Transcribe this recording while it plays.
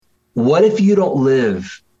What if you don't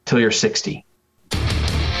live till you're 60?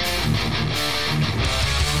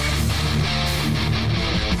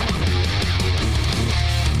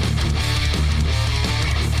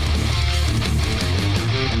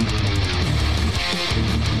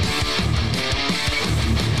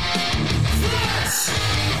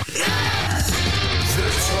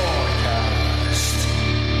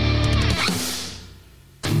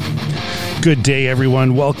 Good day,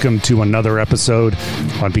 everyone. Welcome to another episode.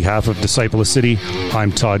 On behalf of Disciple City,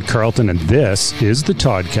 I'm Todd Carlton, and this is the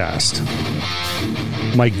Toddcast.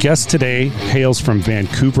 My guest today hails from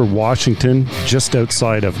Vancouver, Washington, just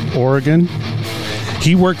outside of Oregon.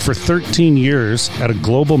 He worked for 13 years at a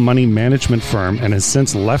global money management firm and has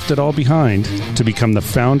since left it all behind to become the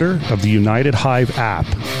founder of the United Hive app.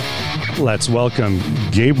 Let's welcome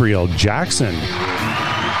Gabriel Jackson.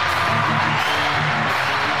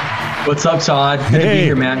 What's up, Todd? Good to be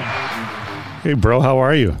here, man. Hey, bro. How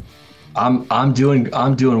are you? I'm doing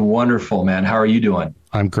wonderful, man. How are you doing?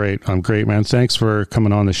 I'm great, man. Thanks for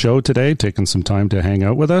coming on the show today, taking some time to hang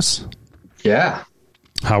out with us. Yeah.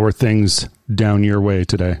 How are things down your way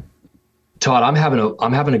today? Todd, I'm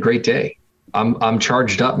having a great day. I'm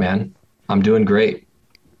charged up, man. I'm doing great.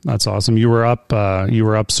 That's awesome. You were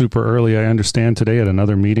up super early, I understand, today at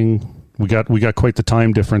another meeting. We got quite the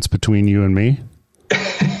time difference between you and me.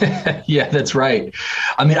 Yeah, that's right.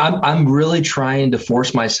 I mean, I'm really trying to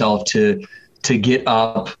force myself to get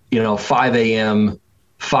up, 5 a.m.,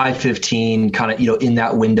 5:15, kind of, in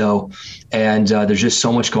that window. And there's just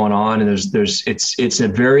so much going on, and it's a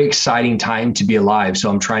very exciting time to be alive. So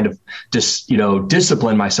I'm trying to just,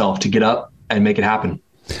 discipline myself to get up and make it happen.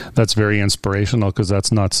 That's very inspirational, because that's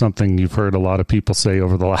not something you've heard a lot of people say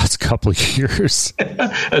over the last couple of years.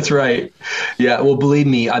 That's right. Yeah. Well, believe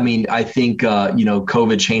me, I mean, I think,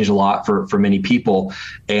 COVID changed a lot for many people.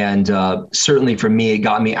 And certainly for me, it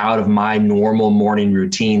got me out of my normal morning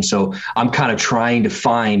routine. So I'm kind of trying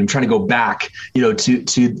to go back, to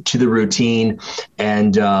the routine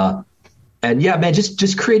and yeah, man,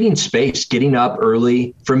 just creating space, getting up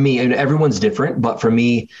early for me. And everyone's different, but for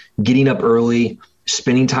me, getting up early,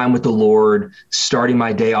 spending time with the Lord, starting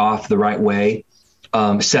my day off the right way,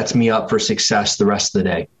 sets me up for success the rest of the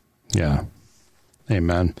day. Yeah.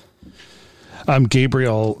 Amen.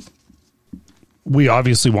 Gabriel, we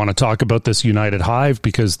obviously want to talk about this United Hive,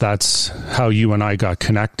 because that's how you and I got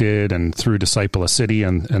connected, and through Disciple City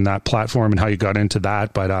and that platform, and how you got into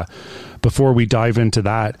that. But before we dive into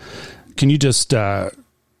that, can you just tell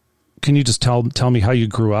me how you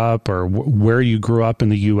grew up, or where you grew up in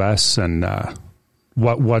the U.S., and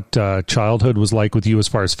what childhood was like with you as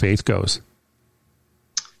far as faith goes?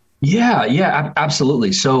 Yeah,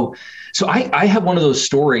 absolutely. So I have one of those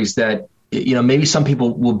stories that, maybe some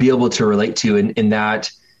people will be able to relate to in that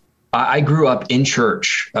I grew up in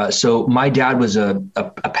church. So my dad was a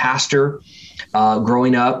pastor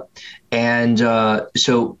growing up. And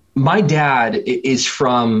so my dad is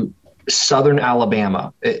from Southern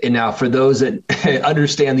Alabama. And now for those that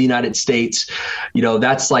understand the United States,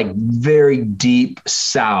 that's like very deep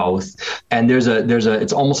South. And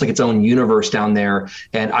it's almost like its own universe down there.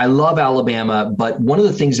 And I love Alabama. But one of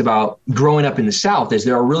the things about growing up in the South is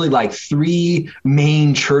there are really like three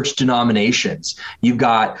main church denominations. You've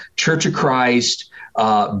got Church of Christ,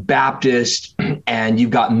 Baptist, and you've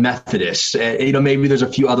got Methodist. Maybe there's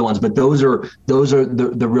a few other ones, but those are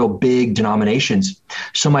the real big denominations.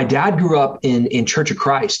 So my dad grew up in Church of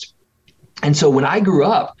Christ. And so when I grew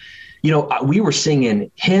up, we were singing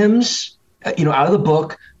hymns, out of the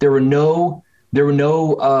book. There were no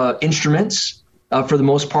instruments for the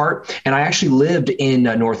most part. And I actually lived in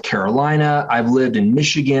North Carolina. I've lived in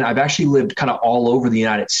Michigan. I've actually lived kind of all over the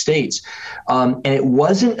United States. And it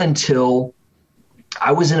wasn't until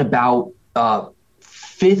I was in about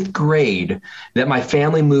fifth grade that my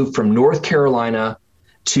family moved from North Carolina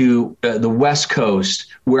to the West Coast,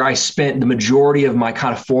 where I spent the majority of my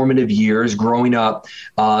kind of formative years growing up,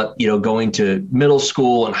 going to middle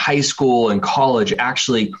school and high school and college,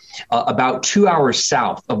 actually about 2 hours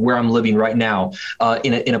south of where I'm living right now,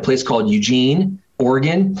 in a place called Eugene,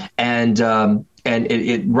 Oregon. And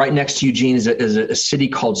it right next to Eugene is a city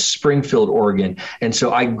called Springfield, Oregon. And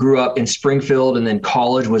so I grew up in Springfield, and then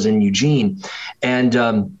college was in Eugene. And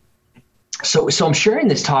so I'm sharing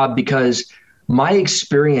this, Todd, because my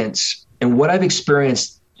experience and what I've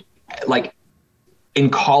experienced, like in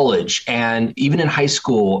college and even in high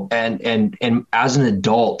school and as an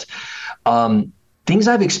adult, things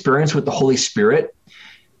I've experienced with the Holy Spirit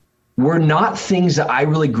were not things that I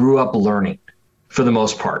really grew up learning for the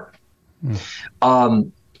most part.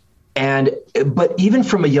 But even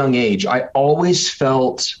from a young age, I always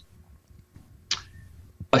felt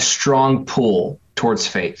a strong pull towards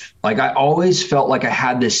faith. Like I always felt like I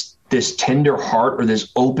had this tender heart or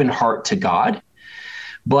this open heart to God.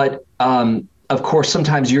 But of course,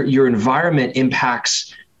 sometimes your environment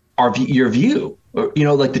impacts your view,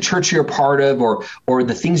 like the church you're a part of, or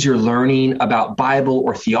the things you're learning about Bible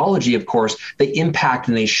or theology. Of course, they impact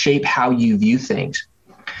and they shape how you view things.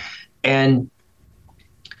 And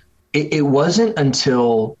it wasn't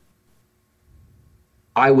until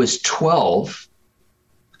I was 12.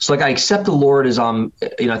 So like I accept the Lord as I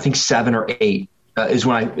think 7 or 8 is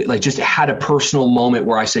when I just had a personal moment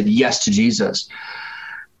where I said yes to Jesus.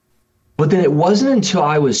 But then it wasn't until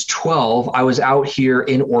I was 12, I was out here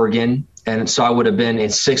in Oregon. And so I would have been in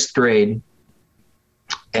 6th grade.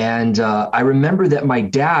 And I remember that my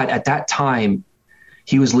dad at that time,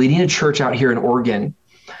 he was leading a church out here in Oregon.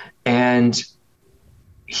 And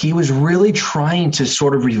he was really trying to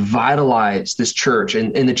sort of revitalize this church.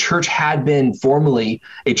 And the church had been formerly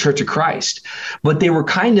a Church of Christ. But they were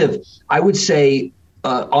kind of, I would say,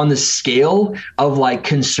 on the scale of like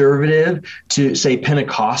conservative to say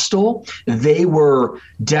Pentecostal, they were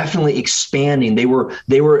definitely expanding. They were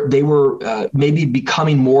maybe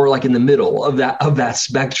becoming more like in the middle of that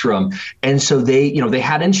spectrum. And so they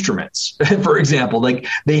had instruments, for example, like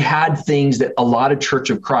they had things that a lot of Church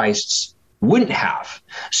of Christs wouldn't have.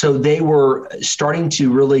 So they were starting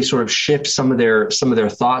to really sort of shift some of their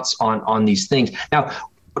thoughts on these things. Now,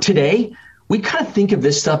 today we kind of think of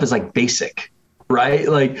this stuff as like basic. Right?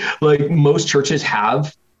 Like most churches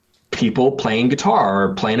have people playing guitar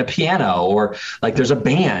or playing a piano, or like there's a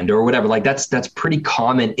band or whatever. Like that's pretty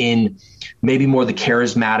common in maybe more the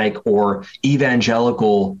charismatic or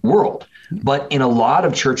evangelical world. But in a lot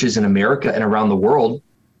of churches in America and around the world,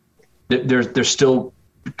 there's still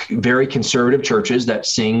very conservative churches that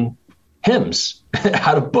sing hymns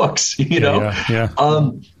out of books, Yeah.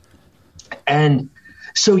 And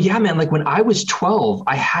so, yeah, man, like when I was 12,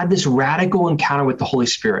 I had this radical encounter with the Holy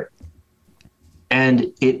Spirit,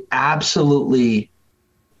 and it absolutely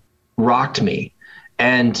rocked me.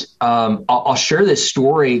 And I'll share this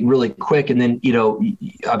story really quick, and then,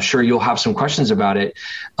 I'm sure you'll have some questions about it,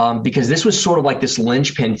 because this was sort of like this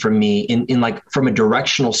linchpin for me in like from a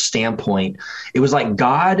directional standpoint. It was like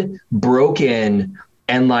God broke in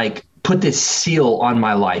and like put this seal on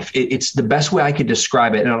my life. It's the best way I could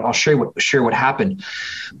describe it. And I'll share what happened.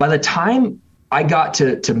 By the time I got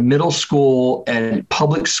to middle school and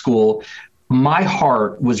public school, my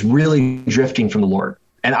heart was really drifting from the Lord.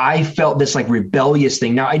 And I felt this like rebellious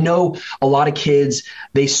thing. Now I know a lot of kids,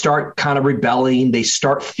 they start kind of rebelling. They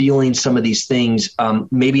start feeling some of these things,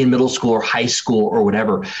 maybe in middle school or high school or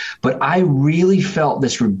whatever. But I really felt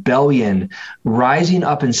this rebellion rising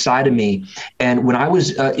up inside of me. And when I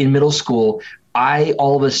was in middle school,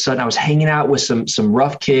 all of a sudden I was hanging out with some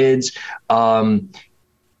rough kids.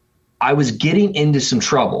 I was getting into some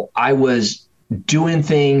trouble. I was doing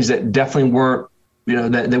things that definitely weren't,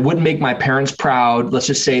 that wouldn't make my parents proud. Let's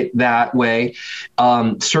just say it that way.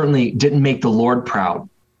 Certainly didn't make the Lord proud.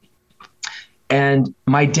 And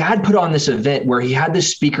my dad put on this event where he had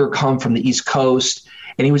this speaker come from the East Coast,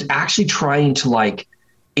 and he was actually trying to like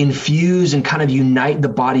infuse and kind of unite the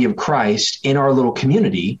body of Christ in our little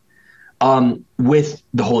community with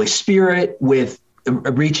the Holy Spirit, with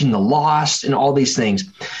reaching the lost and all these things.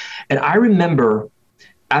 And I remember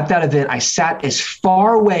at that event, I sat as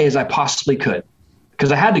far away as I possibly could,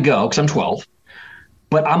 because I had to go because I'm 12,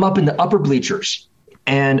 but I'm up in the upper bleachers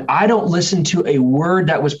and I don't listen to a word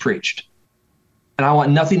that was preached, and I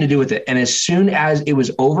want nothing to do with it. And as soon as it was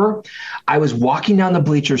over, I was walking down the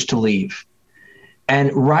bleachers to leave.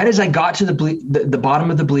 And right as I got to the bottom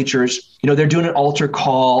of the bleachers, they're doing an altar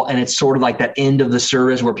call, and it's sort of like that end of the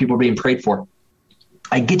service where people are being prayed for.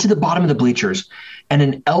 I get to the bottom of the bleachers, and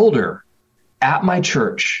an elder at my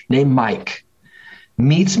church named Mike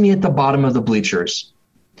meets me at the bottom of the bleachers.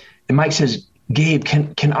 And Mike says, "Gabe,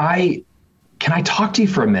 can I talk to you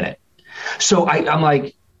for a minute?" So I'm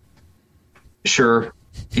like, sure,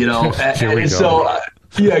 Here we go. So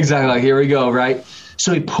yeah, exactly. Like, here we go. Right.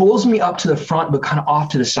 So he pulls me up to the front, but kind of off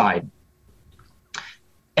to the side.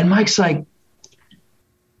 And Mike's like,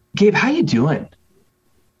 "Gabe, how you doing?"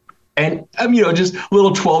 And I'm, just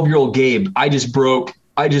little 12-year-old Gabe. I just broke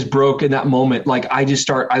in that moment. Like I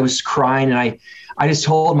was crying, and I just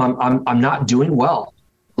told him I'm not doing well.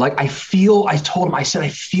 Like I told him, I said, I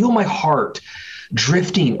feel my heart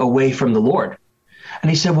drifting away from the Lord. And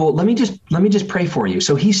he said, "Well, let me just pray for you."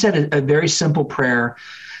 So he said a very simple prayer,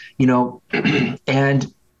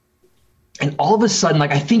 and all of a sudden,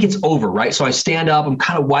 like, I think it's over, right? So I stand up, I'm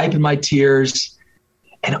kind of wiping my tears.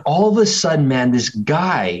 And all of a sudden, man, this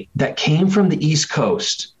guy that came from the East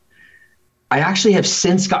Coast I actually have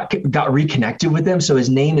since got reconnected with him. So his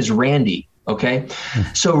name is Randy. Okay.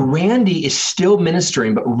 So Randy is still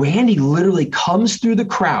ministering, but Randy literally comes through the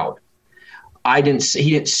crowd. He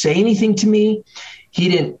didn't say anything to me. He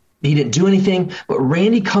didn't do anything, but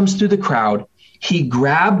Randy comes through the crowd. He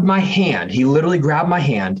grabbed my hand. He literally grabbed my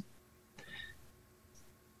hand.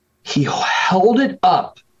 He held it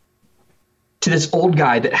up to this old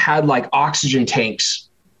guy that had like oxygen tanks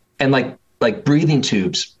and like breathing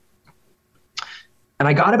tubes. And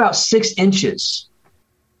I got about 6 inches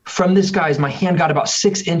from this guy's, my hand got about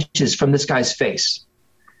 6 inches from this guy's face.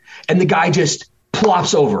 And the guy just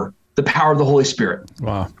plops over, the power of the Holy Spirit.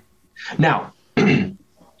 Wow. Now,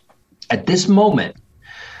 at this moment,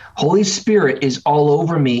 Holy Spirit is all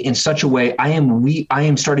over me in such a way I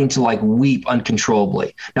am starting to like weep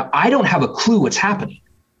uncontrollably. Now, I don't have a clue what's happening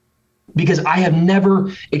because I have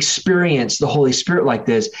never experienced the Holy Spirit like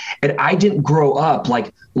this. And I didn't grow up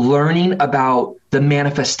like learning about the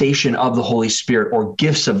manifestation of the Holy Spirit or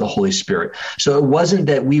gifts of the Holy Spirit. So it wasn't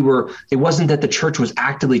that the church was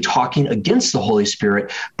actively talking against the Holy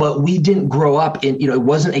Spirit, but we didn't grow up in, it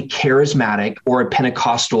wasn't a charismatic or a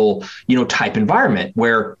Pentecostal, type environment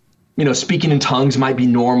where, speaking in tongues might be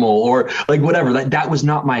normal or like whatever. That was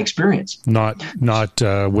not my experience. Not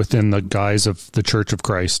within the guise of the Church of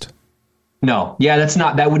Christ. No. Yeah,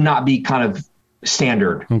 that would not be kind of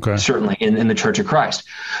standard, okay, certainly in the Church of Christ.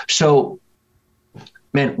 So,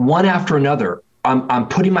 man, one after another, I'm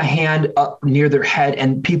putting my hand up near their head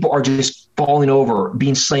and people are just falling over,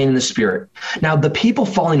 being slain in the Spirit. Now, the people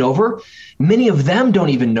falling over, many of them don't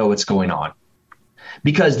even know what's going on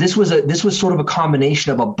because this was sort of a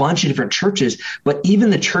combination of a bunch of different churches, but even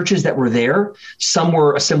the churches that were there, some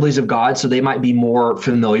were Assemblies of God, so they might be more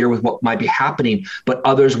familiar with what might be happening, but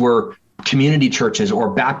others were community churches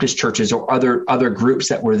or Baptist churches or other groups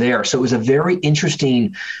that were there. So it was a very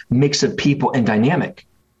interesting mix of people and dynamic.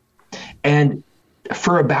 And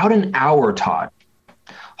for about an hour, Todd,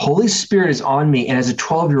 Holy Spirit is on me. And as a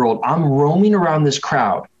 12-year-old, I'm roaming around this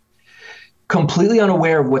crowd, completely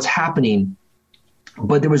unaware of what's happening.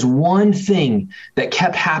 But there was one thing that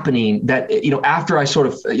kept happening that, after I sort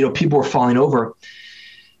of, people were falling over,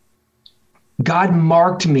 God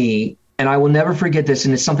marked me. And I will never forget this,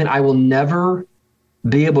 and it's something I will never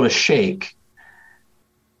be able to shake,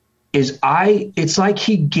 it's like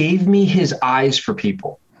he gave me his eyes for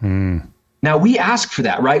people. Now, we ask for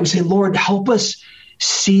that, right? We say, Lord, help us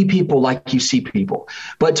see people like you see people.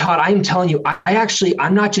 But Todd, I'm telling you, I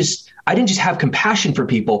didn't just have compassion for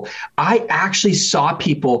people. I actually saw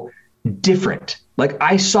people different. Like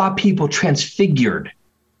I saw people transfigured.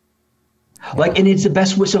 And it's the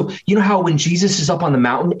best way. So, how when Jesus is up on the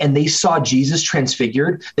mountain and they saw Jesus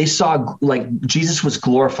transfigured, they saw like Jesus was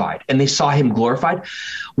glorified and they saw him glorified.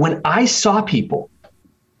 When I saw people,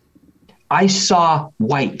 I saw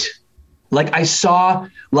white. Like I saw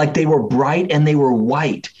like they were bright and they were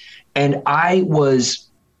white. And I was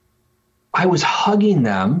hugging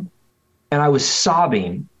them and I was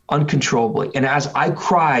sobbing uncontrollably. And as I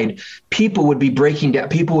cried, people would be breaking down.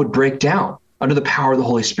 People would break down under the power of the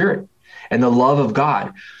Holy Spirit and the love of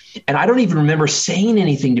God. And I don't even remember saying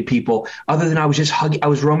anything to people other than I was just hugging. I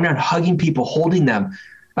was roaming around hugging people, holding them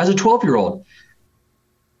as a 12-year-old.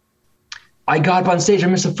 I got up on stage. I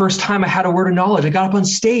remember the first time I had a word of knowledge. I got up on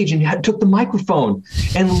stage and took the microphone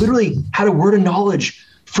and literally had a word of knowledge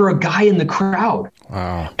for a guy in the crowd.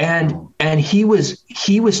 Wow. And he was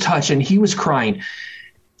touched and he was crying.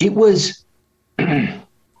 It was,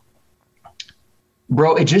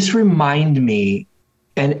 bro, it just reminded me,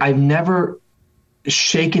 and I've never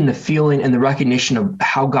shaken the feeling and the recognition of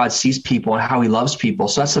how God sees people and how he loves people.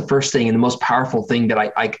 So that's the first thing and the most powerful thing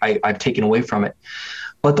that I've taken away from it.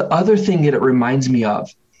 But the other thing that it reminds me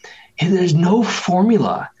of is there's no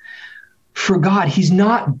formula for God. He's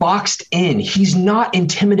not boxed in. He's not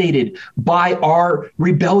intimidated by our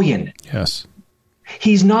rebellion. Yes.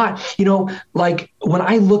 He's not, like when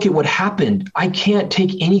I look at what happened, I can't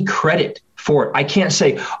take any credit for it. I can't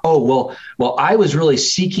say, oh, well, I was really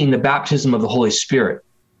seeking the baptism of the Holy Spirit,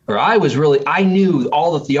 or I knew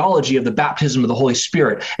all the theology of the baptism of the Holy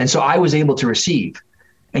Spirit. And so I was able to receive.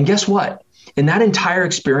 And guess what? In that entire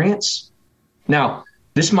experience, now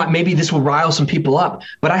this will rile some people up,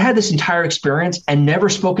 but I had this entire experience and never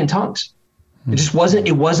spoke in tongues. It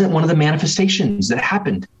wasn't one of the manifestations that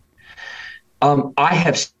happened. I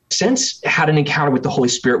have since had an encounter with the Holy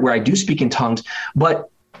Spirit where I do speak in tongues, but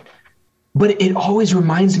it always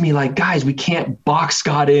reminds me, like, guys, we can't box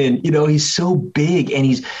God in. He's so big and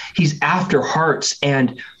he's after hearts.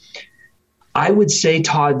 And I would say,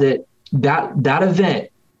 Todd, that event,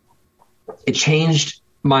 it changed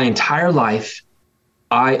my entire life.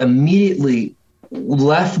 I immediately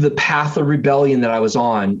left the path of rebellion that I was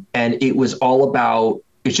on. And it was all about,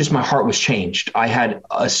 it's just my heart was changed. I had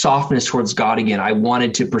a softness towards God again. I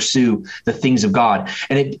wanted to pursue the things of God.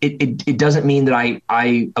 And it doesn't mean that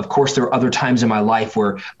I, of course, there are other times in my life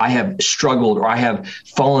where I have struggled or I have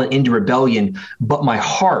fallen into rebellion, but my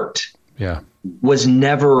heart has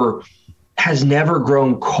never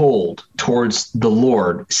grown cold towards the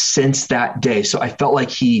Lord since that day. So I felt like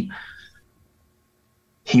he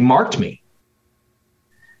marked me.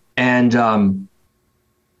 And,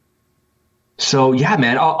 so yeah,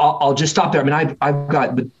 man, I'll just stop there. I mean, I've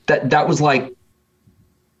got, but that was like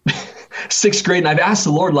sixth grade. And I've asked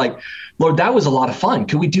the Lord, like, Lord, that was a lot of fun.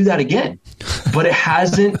 Could we do that again? But it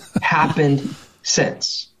hasn't happened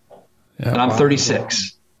since. Yeah, and I'm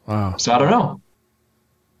 36. Wow. So I don't know.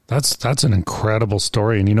 That's an incredible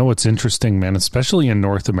story. And you know, what's interesting, man, especially in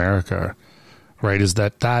North America, right, is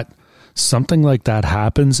that something like that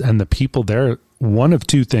happens and the people there, one of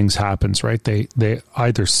two things happens, right? They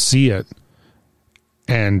either see it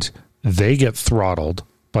and they get throttled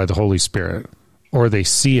by the Holy Spirit, or they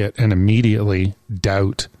see it and immediately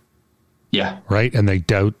doubt. Yeah. Right. And they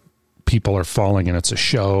doubt people are falling and it's a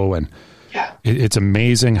show. And it's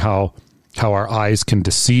amazing how our eyes can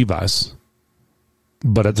deceive us,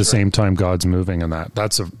 but at the same time, God's moving in that.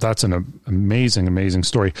 That's an amazing, amazing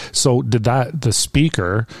story. So did the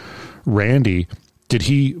speaker, Randy,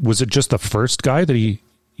 was it just the first guy that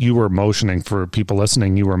you were motioning, for people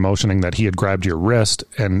listening, you were motioning that he had grabbed your wrist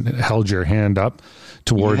and held your hand up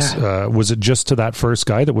towards, was it just to that first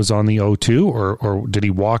guy that was on the O2, or did he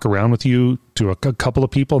walk around with you to a couple of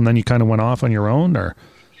people and then you kind of went off on your own, or?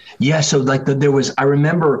 Yeah. So like I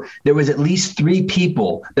remember there was at least 3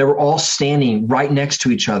 people that were all standing right next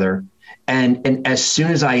to each other. And as soon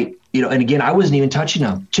as and again, I wasn't even touching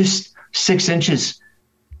them, just 6 inches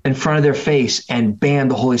in front of their face, and bam,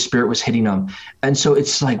 the Holy Spirit was hitting them. And so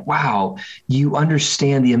it's like, wow, you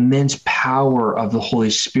understand the immense power of the Holy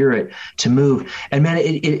Spirit to move. And man,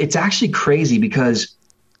 it's actually crazy because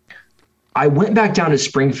I went back down to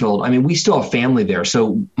Springfield. I mean, we still have family there.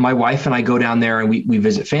 So my wife and I go down there and we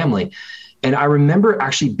visit family. And I remember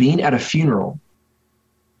actually being at a funeral,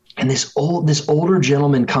 and this older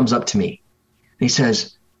gentleman comes up to me and he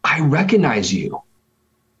says, I recognize you.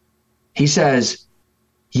 He says,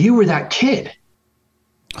 you were that kid.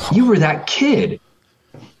 You were that kid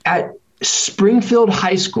at Springfield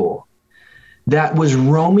High School that was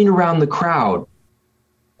roaming around the crowd,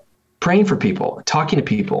 praying for people, talking to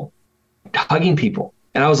people, hugging people.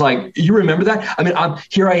 And I was like, you remember that? I mean,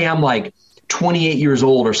 I am like 28 years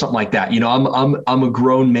old or something like that. You know, I'm a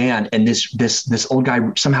grown man, and this old guy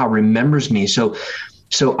somehow remembers me. So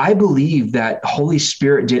I believe that Holy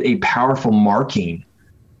Spirit did a powerful marking,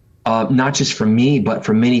 not just for me, but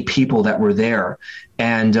for many people that were there.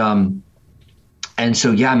 And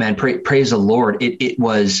so, yeah, man, praise the Lord. It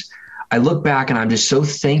was, I look back and I'm just so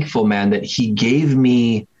thankful, man, that he gave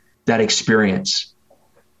me that experience,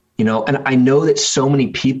 and I know that so many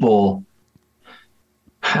people,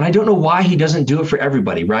 and I don't know why he doesn't do it for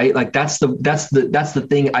everybody, right? Like that's the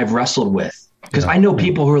thing I've wrestled with, because I know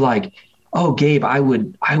people who are like, oh, Gabe, I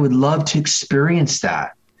would love to experience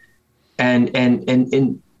that.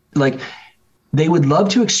 And like, they would love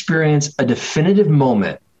to experience a definitive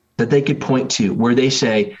moment that they could point to where they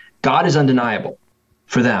say God is undeniable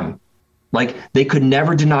for them. Like, they could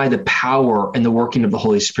never deny the power and the working of the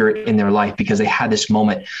Holy Spirit in their life because they had this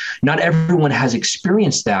moment. Not everyone has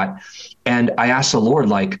experienced that. And I asked the Lord,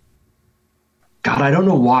 like, God, I don't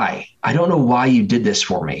know why. I don't know why you did this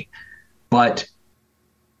for me, but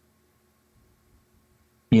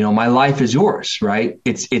my life is yours, right?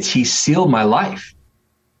 He sealed my life.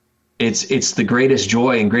 It's the greatest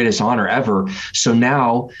joy and greatest honor ever. So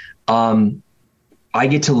now I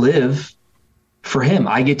get to live for him.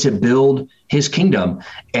 I get to build his kingdom,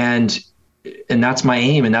 and that's my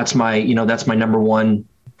aim, and that's my number one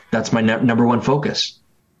focus.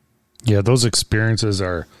 Yeah, those experiences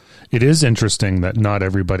it is interesting that not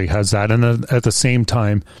everybody has that, and at the same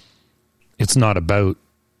time, it's not about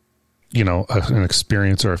an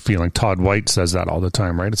experience or a feeling. Todd White says that all the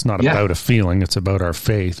time, right? It's not about a feeling, it's about our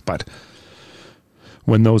faith. But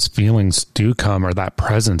when those feelings do come, or that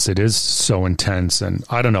presence, it is so intense. And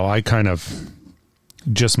I don't know, I kind of,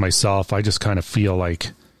 just myself, I just kind of feel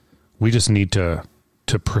like we just need to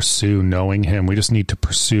pursue knowing him. We just need to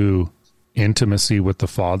pursue intimacy with the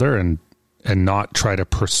Father, and not try to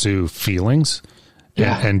pursue feelings,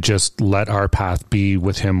 and just let our path be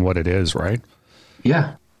with him what it is, right?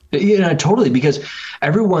 Yeah. Totally. Because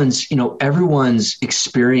everyone's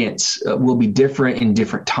experience will be different in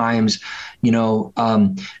different times,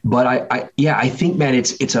 but I think, man,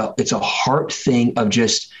 it's a heart thing of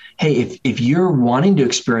just, hey, if you're wanting to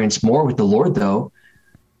experience more with the Lord, though,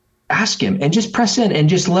 ask him and just press in and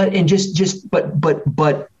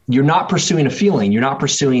but you're not pursuing a feeling. You're not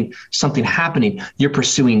pursuing something happening. You're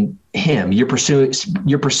pursuing him. You're pursuing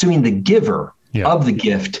the giver of the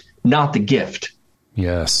gift, not the gift.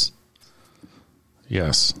 Yes.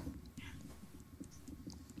 Yes.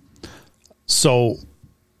 So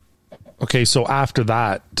after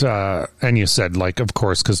that, and you said, like, of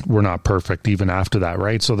course, because we're not perfect even after that,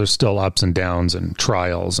 right? So there's still ups and downs and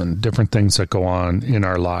trials and different things that go on in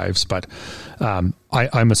our lives. But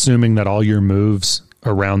I'm assuming that all your moves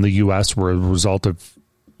around the U.S. were a result of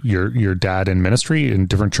your dad in ministry in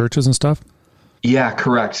different churches and stuff? Yeah,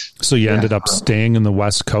 correct. So you ended up staying in the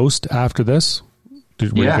West Coast after this? Were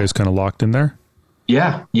you guys kind of locked in there?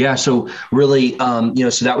 Yeah. So really,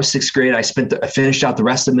 so that was sixth grade. I finished out the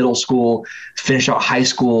rest of middle school, finished out high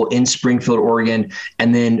school in Springfield, Oregon,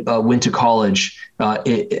 and then went to college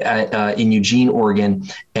in Eugene, Oregon.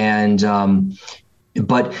 And,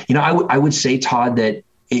 but I would say, Todd, that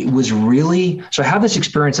it was really, so I have this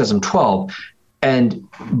experience as I'm 12, and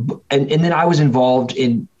then I was involved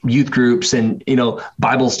in youth groups and,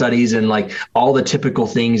 Bible studies and like all the typical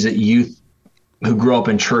things that youth who grew up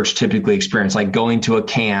in church typically experience, like going to a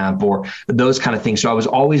camp or those kind of things. So I was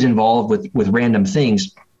always involved with random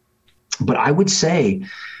things. But I would say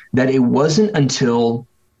that it wasn't until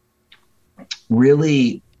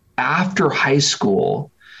really after high school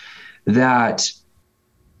that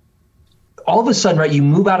all of a sudden, right, you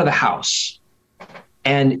move out of the house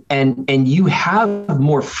and you have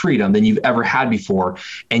more freedom than you've ever had before.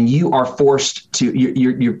 And you are forced to,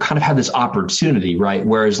 you kind of have this opportunity, right?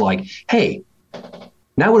 Whereas like, hey,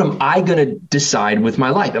 now what am I going to decide with my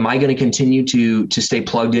life? Am I going to continue to stay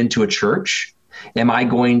plugged into a church? Am I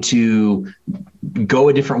going to go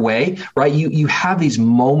a different way? Right? You have these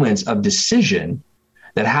moments of decision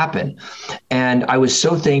that happen. And I was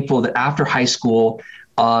so thankful that after high school,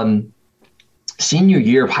 senior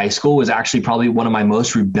year of high school was actually probably one of my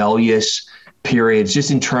most rebellious periods,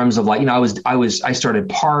 just in terms of like, I started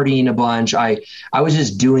partying a bunch. I was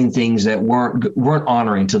just doing things that weren't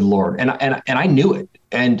honoring to the Lord. And I knew it.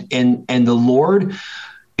 And the Lord,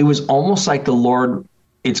 it was almost like the Lord,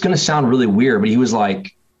 it's going to sound really weird, but he was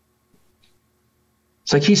like,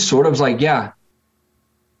 it's like, he sort of was like, yeah,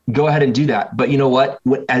 go ahead and do that. But you know what?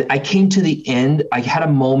 When I came to the end, I had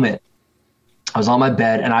a moment. I was on my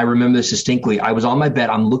bed, and I remember this distinctly. I was on my bed.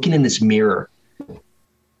 I'm looking in this mirror.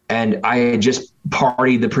 And I had just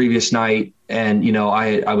partied the previous night, and I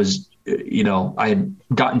had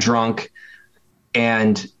gotten drunk,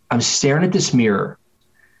 and I'm staring at this mirror,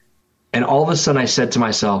 and all of a sudden I said to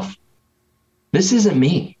myself, "This isn't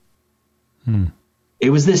me." It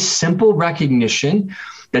was this simple recognition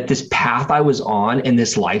that this path I was on and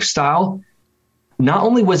this lifestyle, not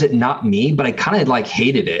only was it not me, but I kind of like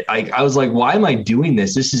hated it. I was like, "Why am I doing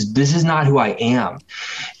this? This is not who I am."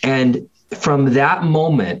 And from that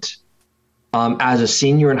moment, as a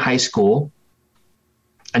senior in high school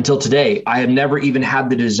until today, I have never even had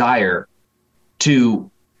the desire to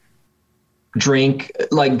drink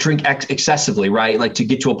excessively, right? Like to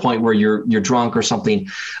get to a point where you're drunk or something.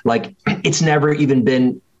 Like it's never even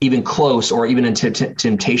been even close or even a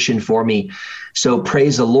temptation for me. So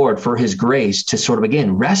praise the Lord for his grace to sort of,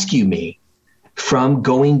 again, rescue me from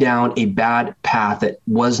going down a bad path that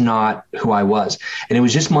was not who I was. And it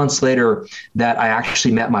was just months later that I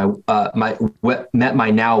actually met my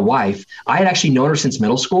now wife. I had actually known her since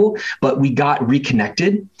middle school, but we got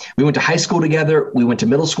reconnected. We went to high school together. We went to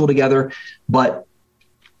middle school together, but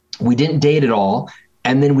we didn't date at all.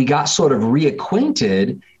 And then we got sort of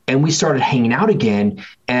reacquainted and we started hanging out again.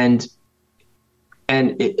 And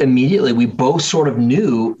immediately we both sort of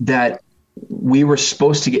knew that we were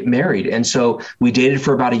supposed to get married. And so we dated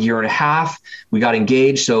for about a year and a half. We got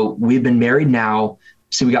engaged. So we've been married now.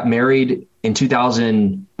 So we got married in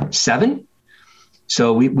 2007.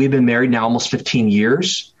 So we've been married now almost 15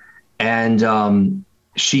 years. And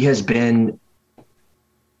she has been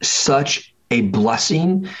such a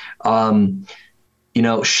blessing.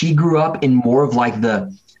 She grew up in more of like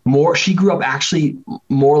she grew up actually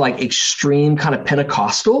more like extreme kind of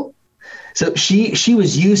Pentecostal. So she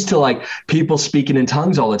was used to like people speaking in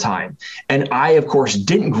tongues all the time. And I, of course,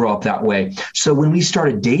 didn't grow up that way. So when we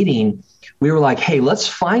started dating, we were like, hey, let's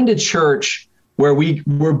find a church where we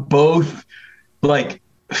were both like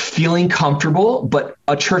feeling comfortable, but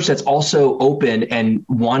a church that's also open and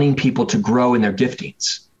wanting people to grow in their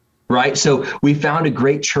giftings. right? So we found a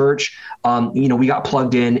great church. We got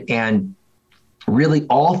plugged in, and really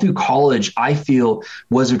all through college, I feel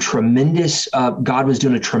was a tremendous, God was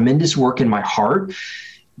doing a tremendous work in my heart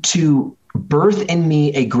to birth in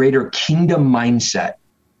me a greater kingdom mindset.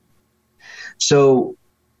 So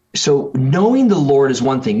knowing the Lord is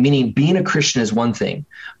one thing, meaning being a Christian is one thing,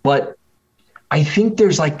 but I think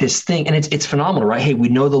there's like this thing, and it's phenomenal, right? Hey, we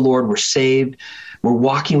know the Lord, we're saved, we're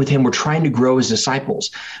walking with him, we're trying to grow as disciples.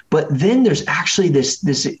 But then there's actually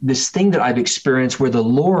this thing that I've experienced where the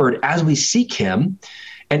Lord, as we seek him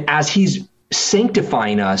and as he's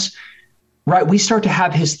sanctifying us, right, we start to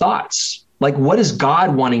have his thoughts. Like, what is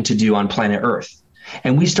God wanting to do on planet Earth?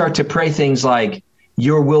 And we start to pray things like,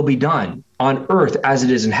 your will be done on earth as it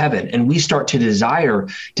is in heaven. And we start to desire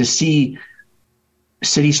to see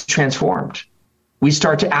cities transformed. We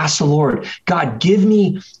start to ask the Lord, God, give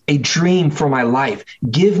me a dream for my life.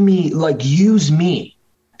 Give me, use me.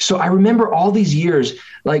 So I remember all these years,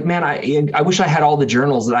 man, I wish I had all the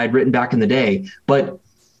journals that I had written back in the day, but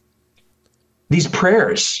these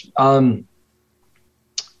prayers, asking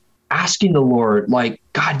the Lord,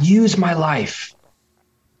 God, use my life.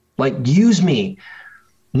 Use me,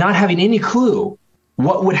 not having any clue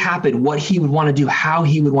what would happen, what he would want to do, how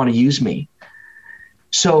he would want to use me.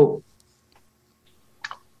 So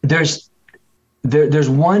there's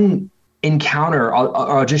one encounter.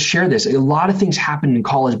 I'll just share this. A lot of things happened in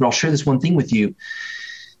college, but I'll share this one thing with you.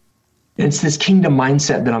 And it's this kingdom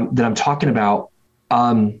mindset that I'm talking about.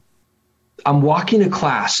 I'm walking to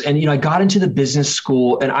class, and I got into the business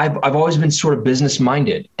school, and I've always been sort of business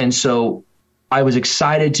minded, and so I was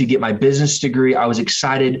excited to get my business degree. I was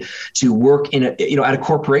excited to work in at a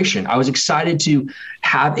corporation. I was excited to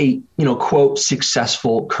have a, quote,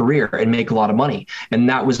 successful career and make a lot of money. And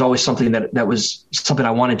that was always something that was something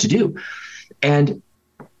I wanted to do. And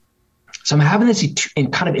so I'm having this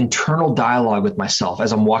kind of internal dialogue with myself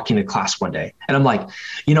as I'm walking to class one day. And I'm like,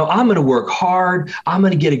 I'm going to work hard. I'm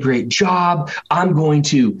going to get a great job. I'm going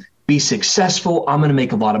to be successful. I'm going to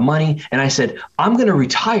make a lot of money. And I said, I'm going to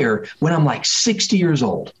retire when I'm 60 years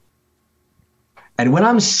old. And when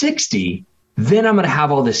I'm 60, then I'm going to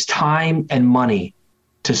have all this time and money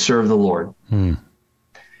to serve the Lord. And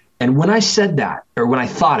when I said that, or when I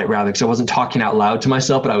thought it rather, because I wasn't talking out loud to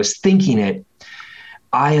myself, but I was thinking it,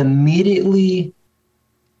 I immediately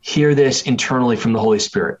hear this internally from the Holy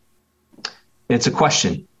Spirit. It's a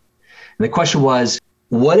question. And the question was,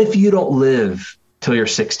 what if you don't live till you're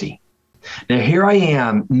 60? Now, here I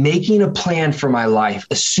am making a plan for my life,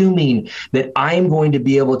 assuming that I am going to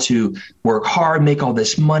be able to work hard, make all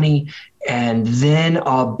this money, and then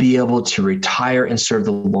I'll be able to retire and serve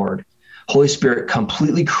the Lord. Holy Spirit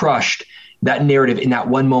completely crushed that narrative in that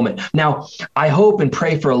one moment. Now, I hope and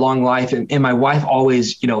pray for a long life. And my wife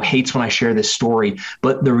always, hates when I share this story.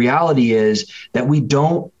 But the reality is that we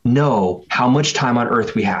don't know how much time on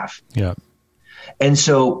earth we have. Yeah. And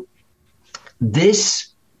so this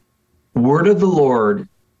word of the Lord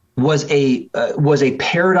was a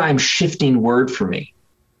paradigm shifting word for me.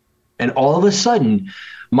 And all of a sudden,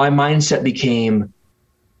 my mindset became,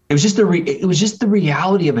 it was just the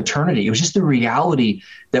reality of eternity. It was just the reality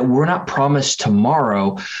that we're not promised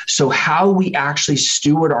tomorrow. So how we actually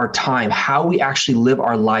steward our time, how we actually live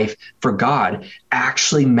our life for God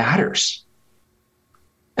actually matters.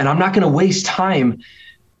 And I'm not going to waste time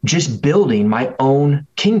just building my own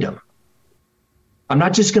kingdom. I'm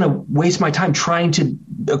not just going to waste my time trying to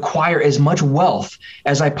acquire as much wealth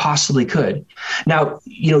as I possibly could. Now,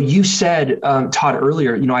 you said, Todd,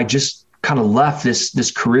 earlier, I just kind of left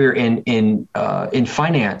this career in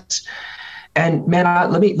finance, and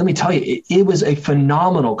man, let me tell you, it was a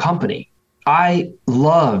phenomenal company. I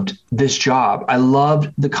loved this job. I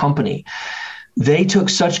loved the company. They took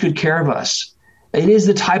such good care of us. It is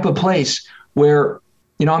the type of place where,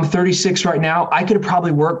 I'm 36 right now. I could have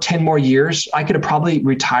probably worked 10 more years. I could have probably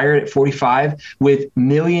retired at 45 with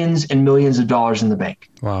millions and millions of dollars in the bank.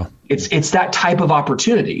 Wow. It's that type of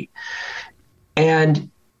opportunity.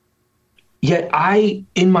 And yet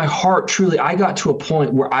in my heart, truly, I got to a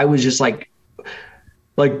point where I was just like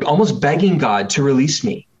almost begging God to release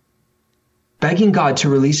me.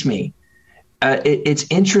 It's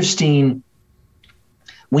interesting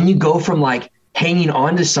when you go from hanging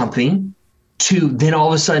on to something to then all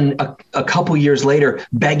of a sudden a couple years later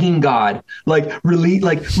begging God,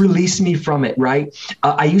 release me from it, right?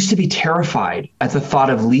 I used to be terrified at the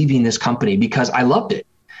thought of leaving this company because I loved it.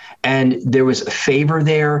 And there was a favor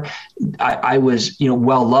there. I was,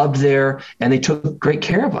 well loved there, and they took great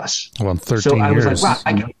care of us. Well, 13 years. Was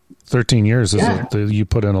 13 years is you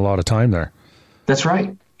put in a lot of time there. That's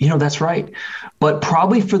right. That's right. But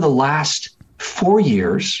probably for the last 4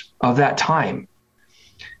 years of that time,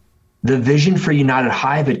 the vision for United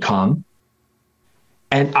Hive had come,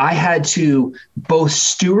 and I had to both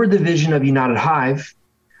steward the vision of United Hive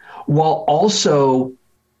while also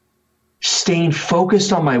staying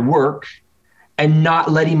focused on my work and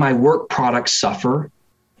not letting my work product suffer,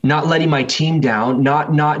 not letting my team down,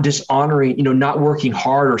 not dishonoring, not working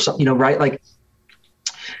hard or something, right? Like,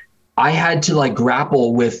 I had to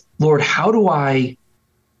grapple with, Lord, how do I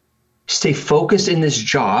stay focused in this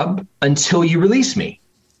job until you release me?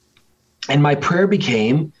 And my prayer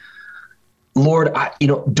became, Lord, I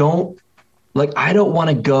don't want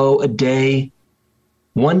to go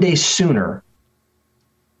one day sooner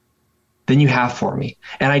than you have for me.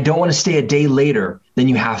 And I don't want to stay a day later than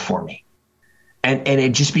you have for me. And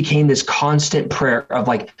it just became this constant prayer of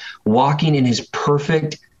walking in his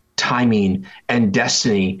perfect timing and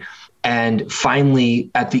destiny. And finally,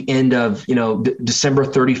 at the end of, December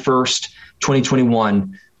 31st,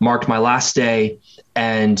 2021, marked my last day.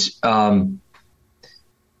 And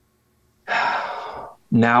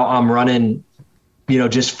now I'm running,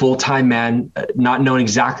 just full-time, man, not knowing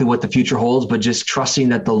exactly what the future holds, but just trusting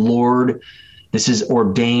that the Lord, this is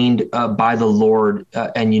ordained by the Lord,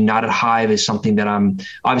 and United Hive is something that I'm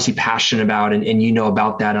obviously passionate about, and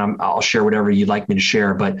about that. And I'll share whatever you'd like me to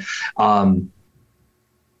share. But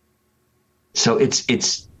so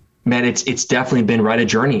it's definitely been a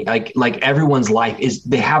journey. Like everyone's life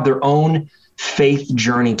they have their own faith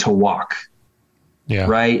journey to walk. Yeah.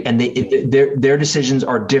 Right. And their decisions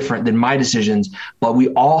are different than my decisions, but we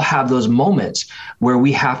all have those moments where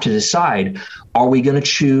we have to decide, are we going to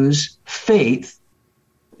choose faith,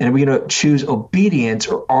 and are we going to choose obedience,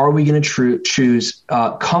 or are we going to choose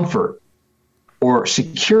comfort or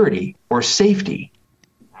security or safety?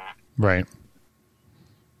 Right.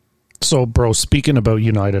 So, bro, speaking about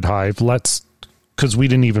United Hive, because we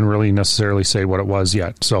didn't even really necessarily say what it was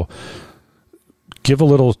yet. So give a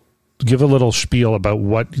little spiel about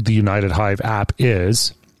what the United Hive app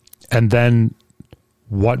is, and then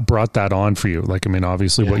what brought that on for you.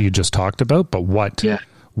 Obviously what you just talked about, but what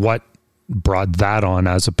brought that on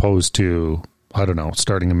as opposed to, I don't know,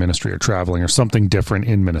 starting a ministry or traveling or something different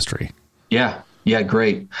in ministry? Yeah. Yeah,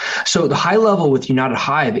 great. So the high level with United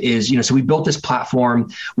Hive is, so we built this platform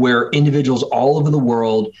where individuals all over the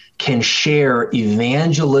world can share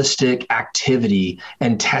evangelistic activity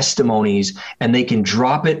and testimonies, and they can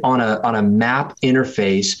drop it on a map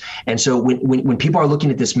interface. And so when people are looking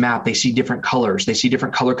at this map, they see different colors, they see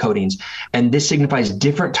different color codings, and this signifies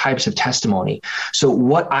different types of testimony. So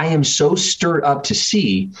what I am so stirred up to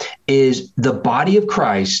see is the body of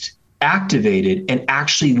Christ activated and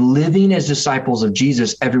actually living as disciples of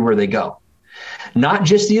Jesus everywhere they go. Not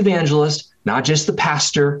just the evangelist, not just the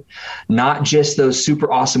pastor, not just those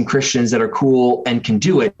super awesome Christians that are cool and can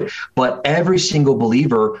do it, but every single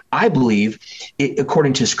believer, I believe,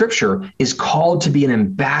 according to Scripture, is called to be an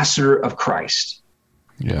ambassador of Christ.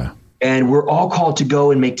 Yeah. And we're all called to go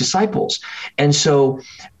and make disciples. And so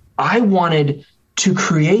I wanted to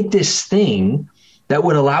create this thing that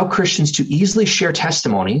would allow Christians to easily share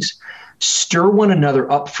testimonies, stir one another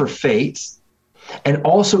up for faith, and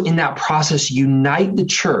also in that process, unite the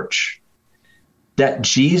church that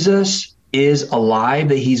Jesus is alive,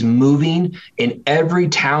 that he's moving in every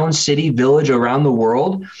town, city, village around the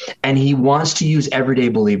world, and he wants to use everyday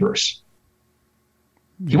believers.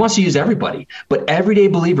 He wants to use everybody, but everyday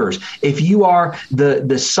believers. If you are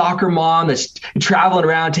the soccer mom that's traveling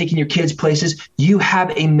around, taking your kids places, you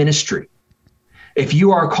have a ministry. If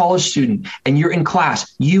you are a college student and you're in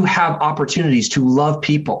class, you have opportunities to love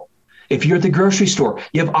people. If you're at the grocery store,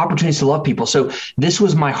 you have opportunities to love people. So this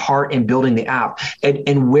was my heart in building the app.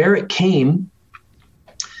 And where it came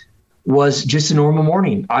was just a normal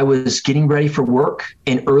morning. I was getting ready for work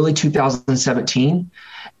in early 2017,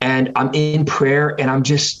 and I'm in prayer, and I'm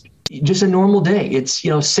just a normal day. It's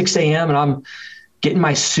 6 a.m. and I'm getting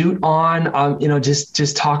my suit on. I'm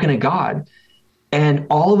just talking to God, and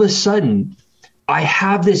all of a sudden, I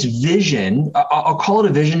have this vision. I'll call it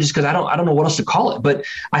a vision just because I don't know what else to call it. But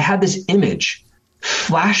I had this image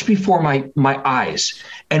flash before my eyes,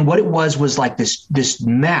 and what it was like this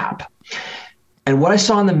map. And what I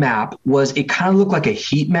saw on the map was it kind of looked like a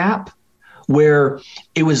heat map where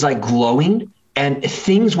it was like glowing, and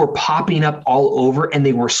things were popping up all over, and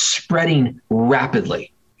they were spreading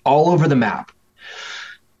rapidly all over the map.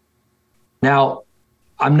 Now,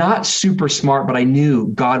 I'm not super smart, but I knew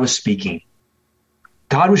God was speaking.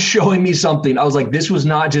 God was showing me something. I was like, this was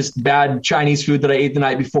not just bad Chinese food that I ate the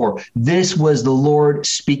night before. This was the Lord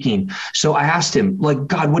speaking. So I asked him,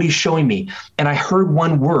 God, what are you showing me? And I heard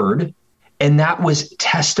one word, and that was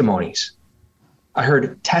testimonies. I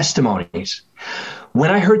heard testimonies. When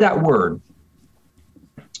I heard that word,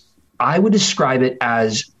 I would describe it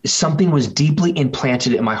as something was deeply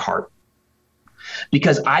implanted in my heart,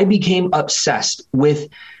 because I became obsessed with,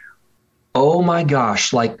 oh my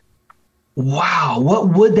gosh, like, wow, what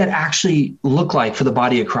would that actually look like for the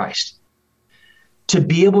body of Christ? To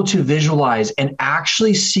be able to visualize and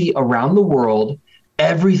actually see around the world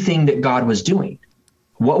everything that God was doing.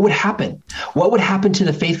 What would happen? What would happen to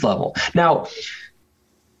the faith level? Now,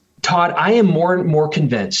 Todd, I am more and more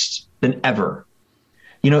convinced than ever.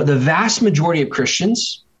 The vast majority of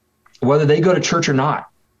Christians, whether they go to church or not,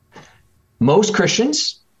 most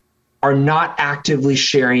Christians are not actively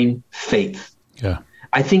sharing faith. Yeah.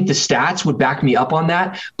 I think the stats would back me up on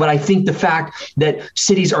that. But I think the fact that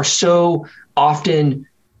cities are so often,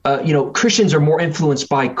 Christians are more influenced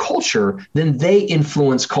by culture than they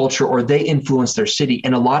influence culture or they influence their city.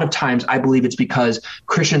 And a lot of times I believe it's because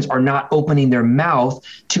Christians are not opening their mouth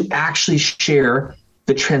to actually share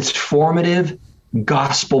the transformative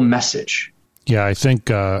gospel message. Yeah, I think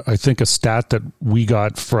a stat that we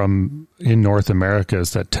got from in North America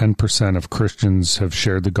is that 10% of Christians have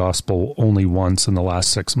shared the gospel only once in the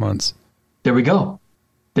last 6 months. There we go.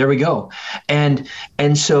 And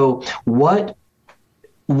so what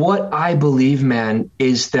I believe, man,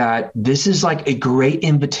 is that this is like a great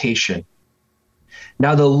invitation.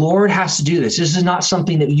 Now, the Lord has to do this. This is not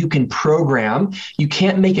something that you can program. You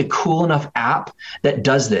can't make a cool enough app that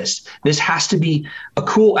does this. This has to be a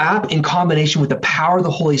cool app in combination with the power of the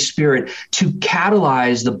Holy Spirit to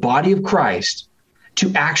catalyze the body of Christ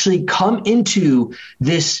to actually come into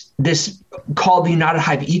this called the United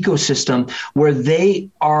Hive ecosystem, where they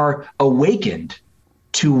are awakened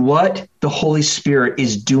to what the Holy Spirit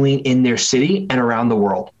is doing in their city and around the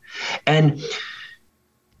world. And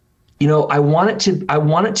I want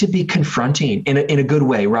it to be confronting in a good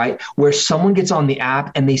way, right? Where someone gets on the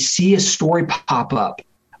app and they see a story pop up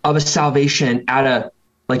of a salvation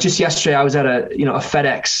like just yesterday, I was at a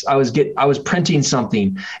FedEx. I was printing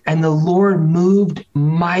something, and the Lord moved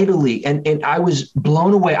mightily, and I was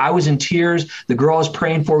blown away. I was in tears. The girl I was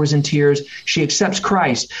praying for was in tears. She accepts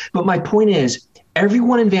Christ. But my point is,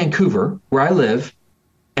 everyone in Vancouver, where I live,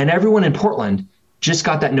 and everyone in Portland just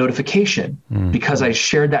got that notification because I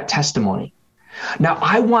shared that testimony. Now,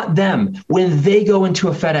 I want them, when they go into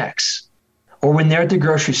a FedEx or when they're at the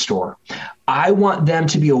grocery store, I want them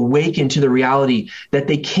to be awakened to the reality that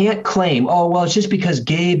they can't claim, oh, well, it's just because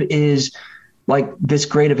Gabe is like this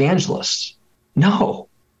great evangelist. No,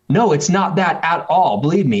 it's not that at all.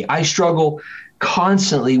 Believe me, I struggle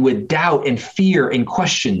constantly with doubt and fear and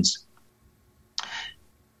questions.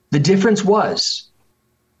 The difference was,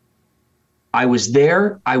 I was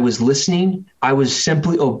there, I was listening, I was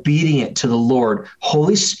simply obedient to the Lord.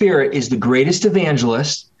 Holy Spirit is the greatest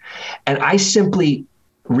evangelist, and I simply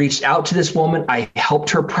reached out to this woman. I helped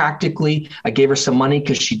her practically. I gave her some money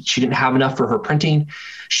because she didn't have enough for her printing.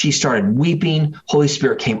 She started weeping. Holy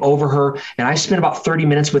Spirit came over her, and I spent about 30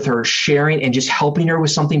 minutes with her sharing and just helping her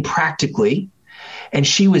with something practically. And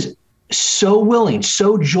she was so willing,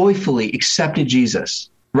 so joyfully accepted Jesus.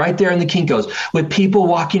 Right there in the Kinko's, with people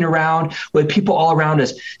walking around, with people all around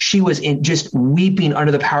us. She was just weeping under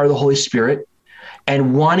the power of the Holy Spirit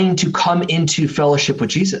and wanting to come into fellowship with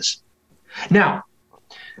Jesus. Now,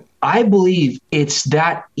 I believe it's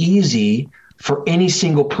that easy for any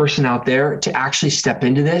single person out there to actually step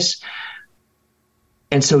into this.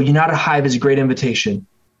 And so United Hive is a great invitation.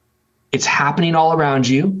 It's happening all around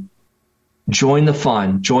you. Join the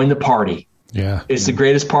fun, join the party. Yeah. It's the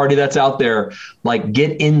greatest party that's out there. Like,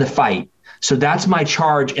 get in the fight. So that's my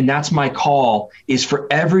charge, and that's my call, is for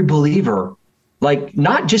every believer, like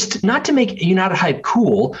not to make United Hive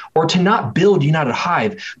cool or to not build United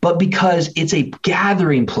Hive, but because it's a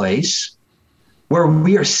gathering place where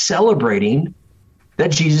we are celebrating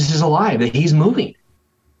that Jesus is alive, that he's moving.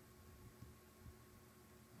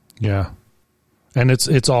 Yeah. And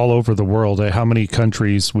it's all over the world. How many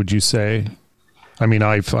countries would you say? I mean,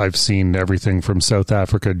 I've seen everything from South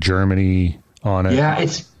Africa, Germany on it. Yeah,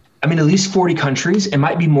 at least 40 countries. It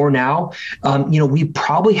might be more now. We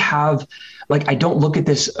probably have, like, I don't look at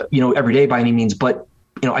this, every day by any means, but,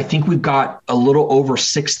 I think we've got a little over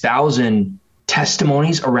 6,000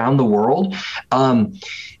 testimonies around the world.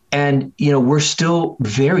 And, we're still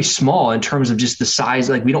very small in terms of just the size.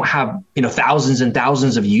 Like, we don't have, thousands and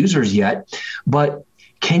thousands of users yet. But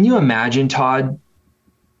can you imagine, Todd,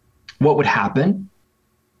 what would happen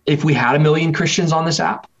if we had 1 million Christians on this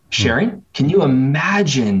app sharing? Can you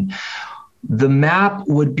imagine? The map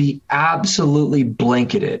would be absolutely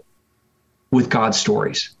blanketed with God's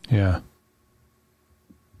stories. Yeah.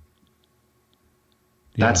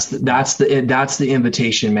 Yeah. That's the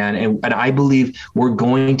invitation, man. And I believe we're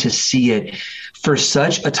going to see it for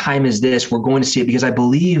such a time as this. We're going to see it because I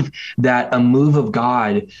believe that a move of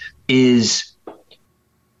God is,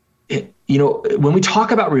 when we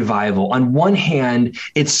talk about revival, on one hand,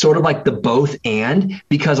 it's sort of like the both and,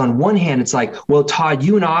 because on one hand, it's like, well, Todd,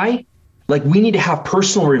 you and I, like, we need to have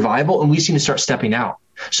personal revival and we just need to start stepping out.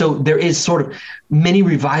 So there is sort of mini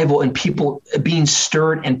revival and people being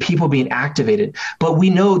stirred and people being activated. But we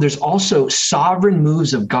know there's also sovereign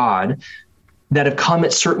moves of God that have come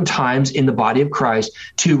at certain times in the body of Christ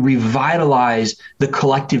to revitalize the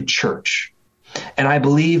collective church. And I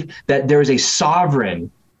believe that there is a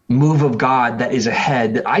sovereign move of God that is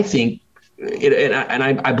ahead that I think,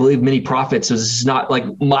 I believe many prophets, so this is not like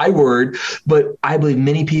my word, but I believe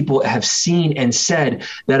many people have seen and said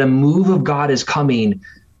that a move of God is coming,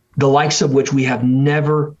 the likes of which we have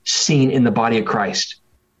never seen in the body of Christ.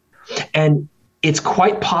 And it's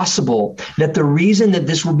quite possible that the reason that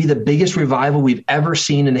this will be the biggest revival we've ever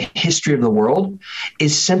seen in the history of the world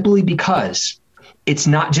is simply because it's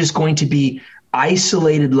not just going to be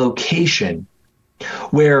isolated location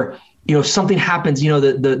where something happens,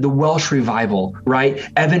 the Welsh revival, right?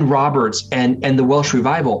 Evan Roberts and the Welsh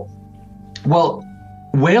revival. Well,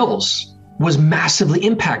 Wales was massively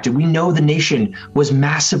impacted. We know the nation was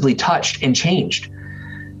massively touched and changed.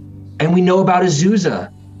 And we know about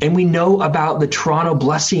Azusa, and we know about the Toronto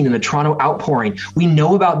blessing and the Toronto outpouring. We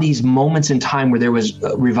know about these moments in time where there was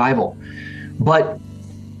revival. But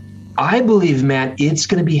I believe, man, it's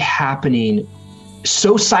going to be happening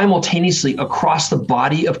so simultaneously across the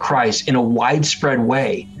body of Christ in a widespread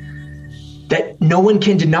way that no one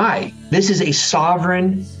can deny. This is a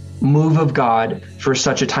sovereign move of God for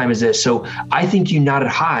such a time as this. So I think United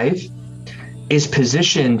Hive is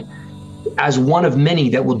positioned as one of many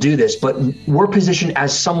that will do this, but we're positioned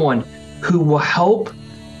as someone who will help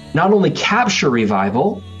not only capture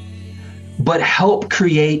revival, but help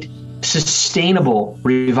create sustainable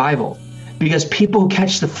revival. Because people who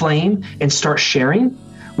catch the flame and start sharing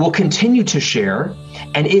will continue to share,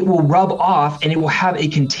 and it will rub off and it will have a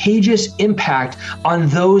contagious impact on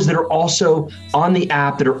those that are also on the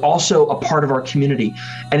app, that are also a part of our community.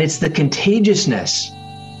 And it's the contagiousness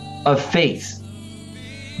of faith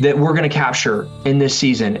that we're going to capture in this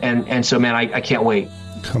season. And so, man, I can't wait.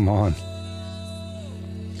 Come on.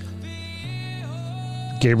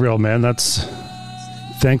 Gabriel, man,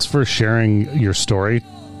 thanks for sharing your story.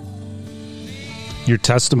 Your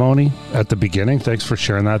testimony at the beginning. Thanks for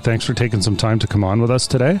sharing that. Thanks for taking some time to come on with us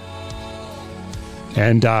today.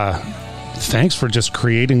 And thanks for just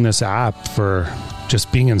creating this app, for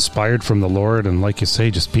just being inspired from the Lord. And like you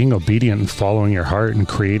say, just being obedient and following your heart and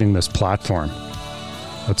creating this platform.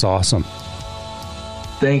 That's awesome.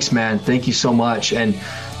 Thanks, man. Thank you so much. And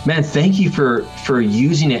man, thank you for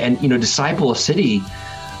using it. And, Disciple City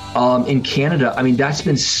in Canada, I mean, that's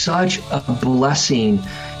been such a blessing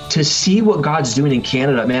to see what God's doing in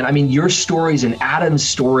Canada, man. I mean, your stories and Adam's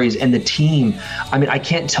stories and the team, I mean, I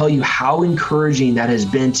can't tell you how encouraging that has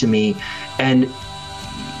been to me. And,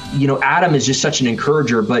 Adam is just such an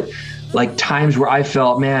encourager, but like times where I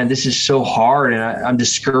felt, man, this is so hard and I'm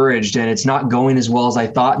discouraged and it's not going as well as I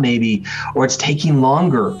thought maybe, or it's taking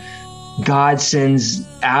longer. God sends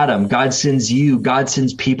Adam, God sends you, God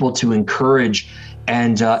sends people to encourage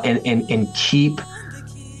and keep,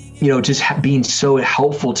 just being so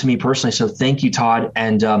helpful to me personally. So thank you, Todd.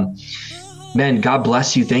 And man, God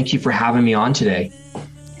bless you. Thank you for having me on today.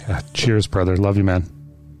 Yeah, cheers, brother. Love you, man.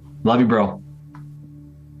 Love you, bro.